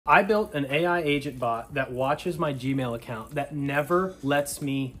I built an AI agent bot that watches my Gmail account that never lets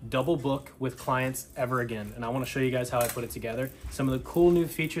me double book with clients ever again. And I want to show you guys how I put it together. Some of the cool new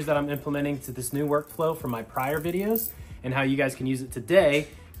features that I'm implementing to this new workflow from my prior videos and how you guys can use it today,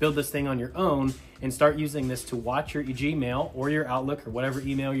 build this thing on your own and start using this to watch your Gmail or your Outlook or whatever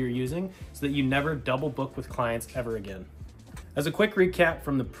email you're using so that you never double book with clients ever again. As a quick recap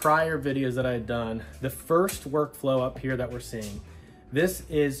from the prior videos that I had done, the first workflow up here that we're seeing, this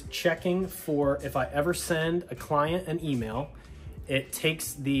is checking for if I ever send a client an email, it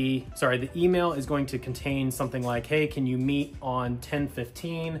takes the email is going to contain something like, hey, can you meet on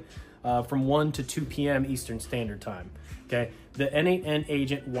 10:15 from 1 to 2 p.m. Eastern Standard Time, okay? The n8n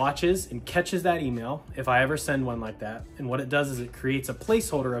agent watches and catches that email if I ever send one like that. And what it does is it creates a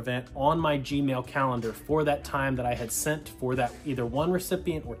placeholder event on my Gmail calendar for that time that I had sent for that either one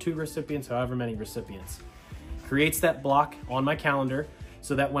recipient or two recipients, however many recipients. Creates that block on my calendar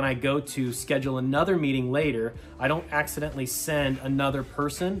so that when I go to schedule another meeting later, I don't accidentally send another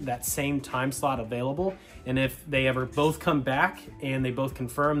person that same time slot available. And if they ever both come back and they both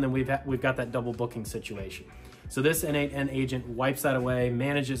confirm, then we've got that double booking situation. So this n8n agent wipes that away,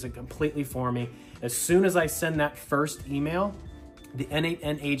 manages it completely for me. As soon as I send that first email, the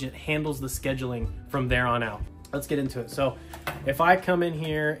n8n agent handles the scheduling from there on out. Let's get into it. So if I come in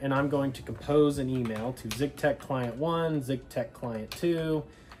here and I'm going to compose an email to ZigTech Client 1, ZigTech Client 2,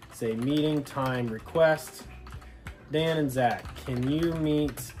 say meeting time request, Dan and Zach, can you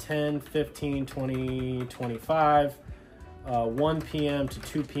meet 10, 15, 20, 25, 1 p.m. to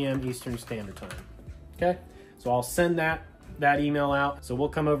 2 p.m. Eastern Standard Time, okay? So I'll send that email out. So we'll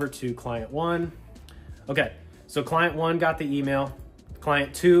come over to Client 1. Okay, so Client 1 got the email.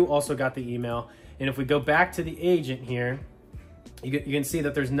 Client 2 also got the email. And if we go back to the agent here, you can see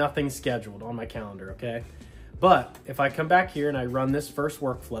that there's nothing scheduled on my calendar, okay? But if I come back here and I run this first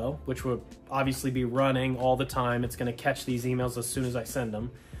workflow, which will obviously be running all the time, it's gonna catch these emails as soon as I send them.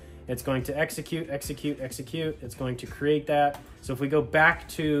 It's going to execute, execute, execute. It's going to create that. So if we go back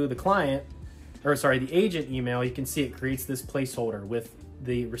to the client, the agent email, you can see it creates this placeholder with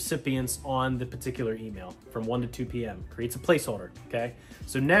the recipients on the particular email from 1 to 2 p.m. Creates a placeholder, okay?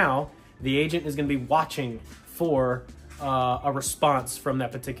 So now the agent is gonna be watching for a response from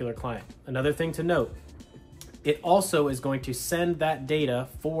that particular client. Another thing to note, it also is going to send that data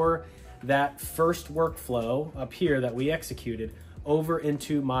for that first workflow up here that we executed over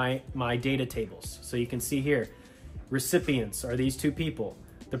into my data tables. So you can see here, recipients are these two people.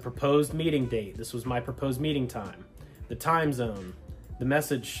 The proposed meeting date, this was my proposed meeting time. The time zone, the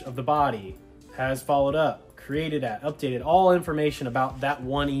message of the body, has followed up, created at, updated, all information about that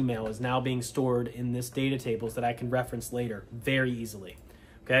one email is now being stored in this data tables that I can reference later very easily,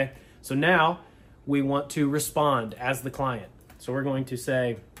 okay? So now we want to respond as the client. So we're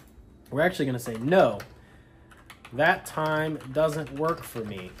actually gonna say, no, that time doesn't work for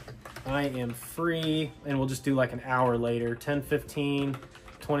me. I am free, and we'll just do like an hour later, 10:15,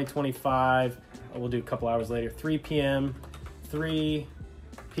 2025, we'll do a couple hours later, 3 p.m.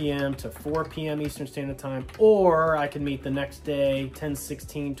 to 4 p.m. Eastern Standard Time, or I can meet the next day,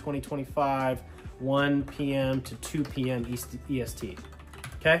 10/16, 2025, 1 p.m. to 2 p.m. EST,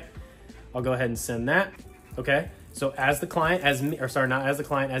 okay? I'll go ahead and send that, okay? So as the client, as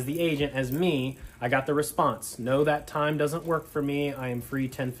the agent, as me, I got the response. No, that time doesn't work for me. I am free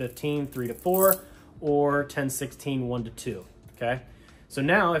 10:15, 3 to 4, or 10:16, 1 to 2, okay? So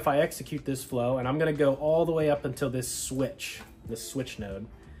now if I execute this flow, and I'm gonna go all the way up until this switch node.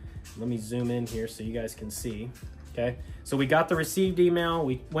 Let me zoom in here so you guys can see, okay? So we got the received email.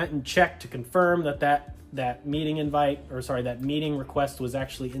 We went and checked to confirm that meeting invite, that meeting request was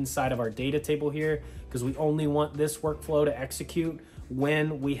actually inside of our data table here, because we only want this workflow to execute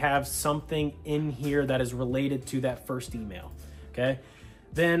when we have something in here that is related to that first email, okay?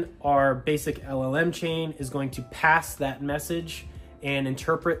 Then our basic LLM chain is going to pass that message and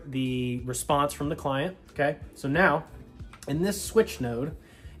interpret the response from the client, okay? So now, in this switch node,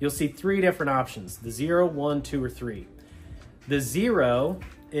 you'll see 3 different options, the 0, 1, 2, or 3. The 0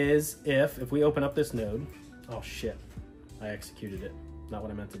 is if we open up this node, oh shit, I executed it. Not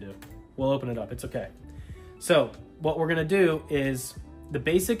what I meant to do. We'll open it up, it's okay. So what we're gonna do is the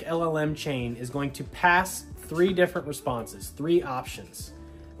basic LLM chain is going to pass 3 different responses, 3 options.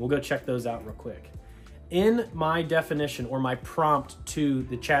 We'll go check those out real quick. In my definition or my prompt to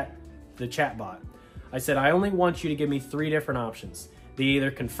the chat bot, I said, I only want you to give me 3 different options. They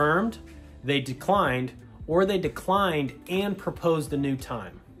either confirmed, they declined, or they declined and proposed a new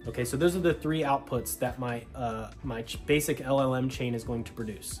time. Okay, so those are the 3 outputs that my basic LLM chain is going to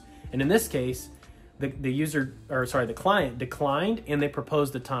produce. And in this case, the client declined and they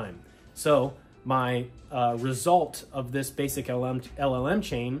proposed a time. So my result of this basic LLM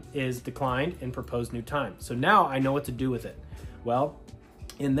chain is declined and proposed new time. So now I know what to do with it. Well,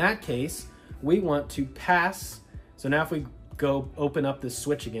 in that case, we want to pass. So now if we go open up this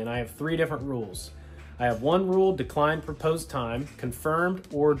switch again, I have 3 different rules. I have one rule, declined proposed time, confirmed,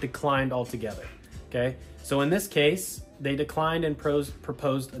 or declined altogether. Okay, so in this case, they declined and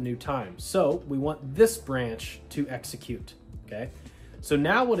proposed a new time. So we want this branch to execute. Okay, so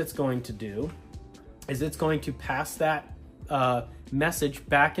now what it's going to do is it's going to pass that message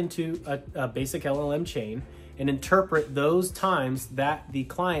back into a basic LLM chain and interpret those times that the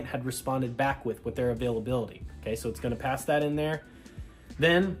client had responded back with their availability. Okay, so it's going to pass that in there.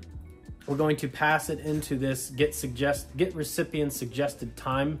 Then we're going to pass it into this get recipient suggested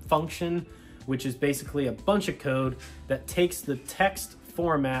time function, which is basically a bunch of code that takes the text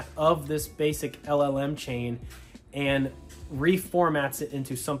format of this basic LLM chain and reformats it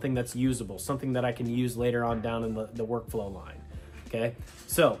into something that's usable, something that I can use later on down in the workflow line. Okay,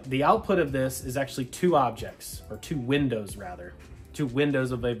 so the output of this is actually 2 objects, or 2 windows rather, 2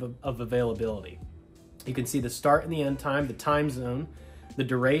 windows of availability. You can see the start and the end time, the time zone, the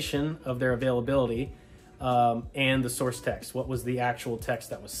duration of their availability, and the source text. What was the actual text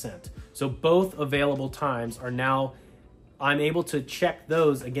that was sent? So both available times are now, I'm able to check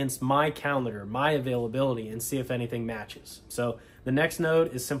those against my calendar, my availability, and see if anything matches. So the next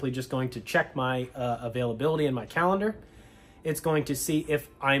node is simply just going to check my availability in my calendar. It's going to see if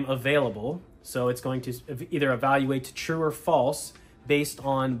I'm available. So it's going to either evaluate to true or false based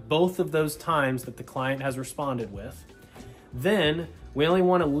on both of those times that the client has responded with. Then we only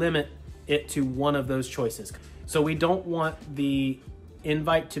want to limit it to one of those choices. So we don't want the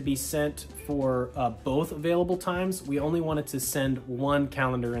invite to be sent for both available times. We only wanted to send one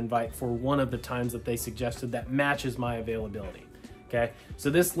calendar invite for one of the times that they suggested that matches my availability. Okay, so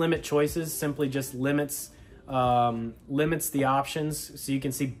this limit choices simply just limits the options, so you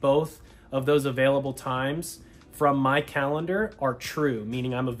can see both of those available times from my calendar are true,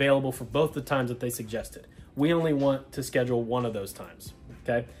 meaning I'm available for both the times that they suggested. We only want to schedule one of those times.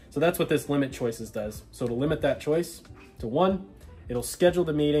 Okay, so that's what this limit choices does. So to limit that choice to 1, it'll schedule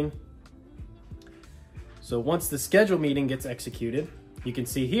the meeting. So once the schedule meeting gets executed, you can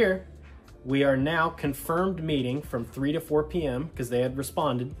see here, we are now confirmed meeting from 3 to 4 p.m. because they had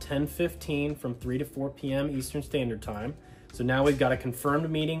responded 10:15 from 3 to 4 p.m. Eastern Standard Time. So now we've got a confirmed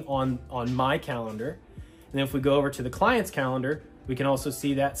meeting on my calendar. And then if we go over to the client's calendar, we can also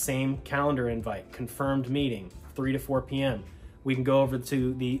see that same calendar invite, confirmed meeting, 3 to 4 p.m. We can go over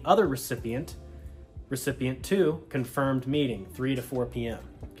to the other recipient 2, confirmed meeting, 3 to 4 p.m.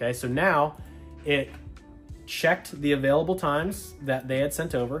 Okay, so now it checked the available times that they had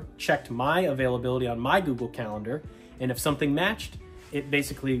sent over, checked my availability on my Google Calendar, and if something matched, it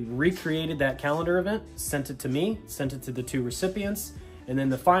basically recreated that calendar event, sent it to me, sent it to the 2 recipients, and then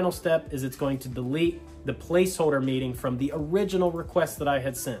the final step is it's going to delete the placeholder meeting from the original request that I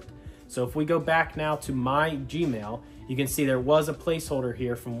had sent. So if we go back now to my Gmail, you can see there was a placeholder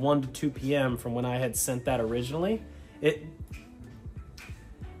here from 1 to 2 p.m. from when I had sent that originally. It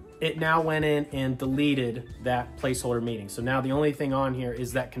now went in and deleted that placeholder meeting. So now the only thing on here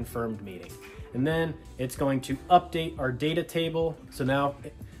is that confirmed meeting. And then it's going to update our data table. So now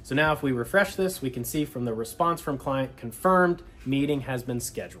if we refresh this, we can see from the response from client, confirmed meeting has been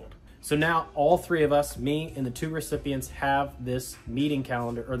scheduled. So now all 3 of us, me and the 2 recipients, have this meeting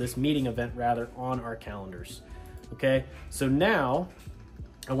calendar, or this meeting event rather, on our calendars. Okay, so now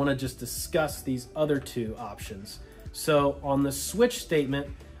I want to just discuss these other 2 options. So on the switch statement,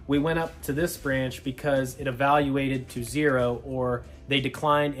 we went up to this branch because it evaluated to 0, or they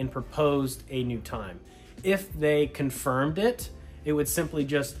declined and proposed a new time. If they confirmed it, it would simply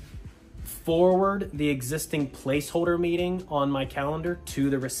just forward the existing placeholder meeting on my calendar to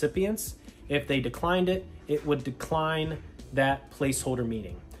the recipients. If they declined it, it would decline that placeholder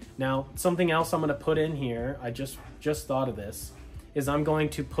meeting. Now, something else I'm going to put in here, I just thought of this, is I'm going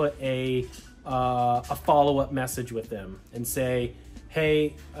to put a follow-up message with them and say,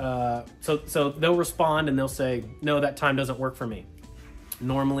 hey, so they'll respond and they'll say, no, that time doesn't work for me.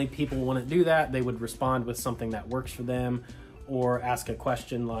 Normally people wouldn't do that. They would respond with something that works for them, or ask a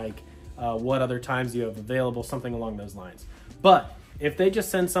question like, what other times do you have available, something along those lines. But if they just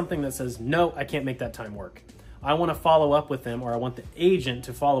send something that says, no, I can't make that time work, I want to follow up with them, or I want the agent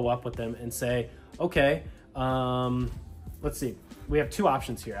to follow up with them and say, okay, let's see. We have 2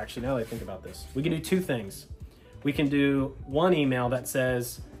 options here, actually, now that I think about this. We can do 2 things. We can do one email that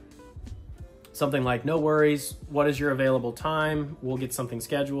says, something like, no worries, what is your available time? We'll get something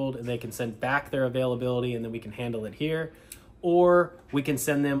scheduled, and they can send back their availability, and then we can handle it here. Or we can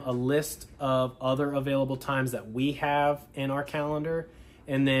send them a list of other available times that we have in our calendar.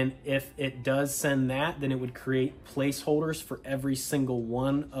 And then if it does send that, then it would create placeholders for every single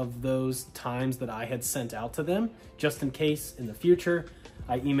one of those times that I had sent out to them, just in case in the future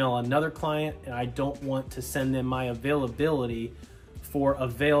I email another client and I don't want to send them my availability for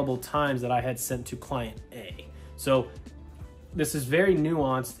available times that I had sent to client A. So this is very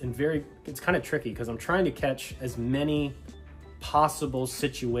nuanced and it's kind of tricky because I'm trying to catch as many possible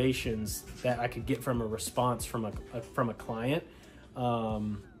situations that I could get from a response from a client.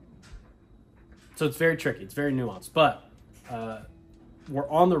 So it's very tricky, it's very nuanced, but we're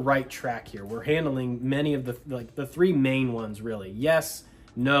on the right track here. We're handling many of the three main ones really. Yes,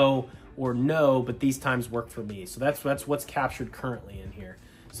 no, or no, but these times work for me. So that's what's captured currently in here.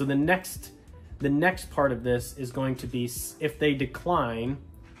 So the next part of this is going to be, if they decline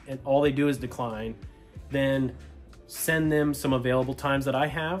and all they do is decline, then send them some available times that I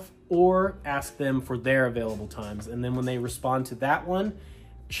have, or ask them for their available times. And then when they respond to that one,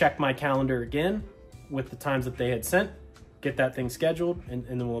 check my calendar again with the times that they had sent, get that thing scheduled, and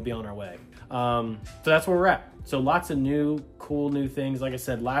then we'll be on our way. So that's where we're at. So lots of cool new things. Like I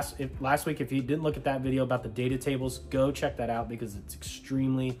said, last week, if you didn't look at that video about the data tables, go check that out because it's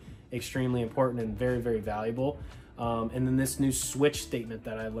extremely, extremely important and very, very valuable. And then this new switch statement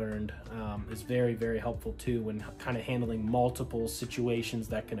that I learned is very, very helpful too when kind of handling multiple situations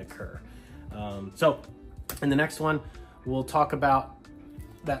that can occur. So in the next one, we'll talk about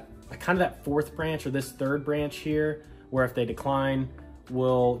that fourth branch, or this third branch here, where if they decline,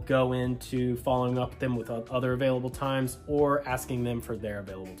 we'll go into following up with them with other available times or asking them for their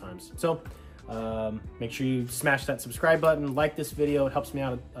available times. So make sure you smash that subscribe button, like this video. It helps me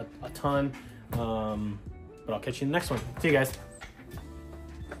out a ton. But I'll catch you in the next one. See you guys.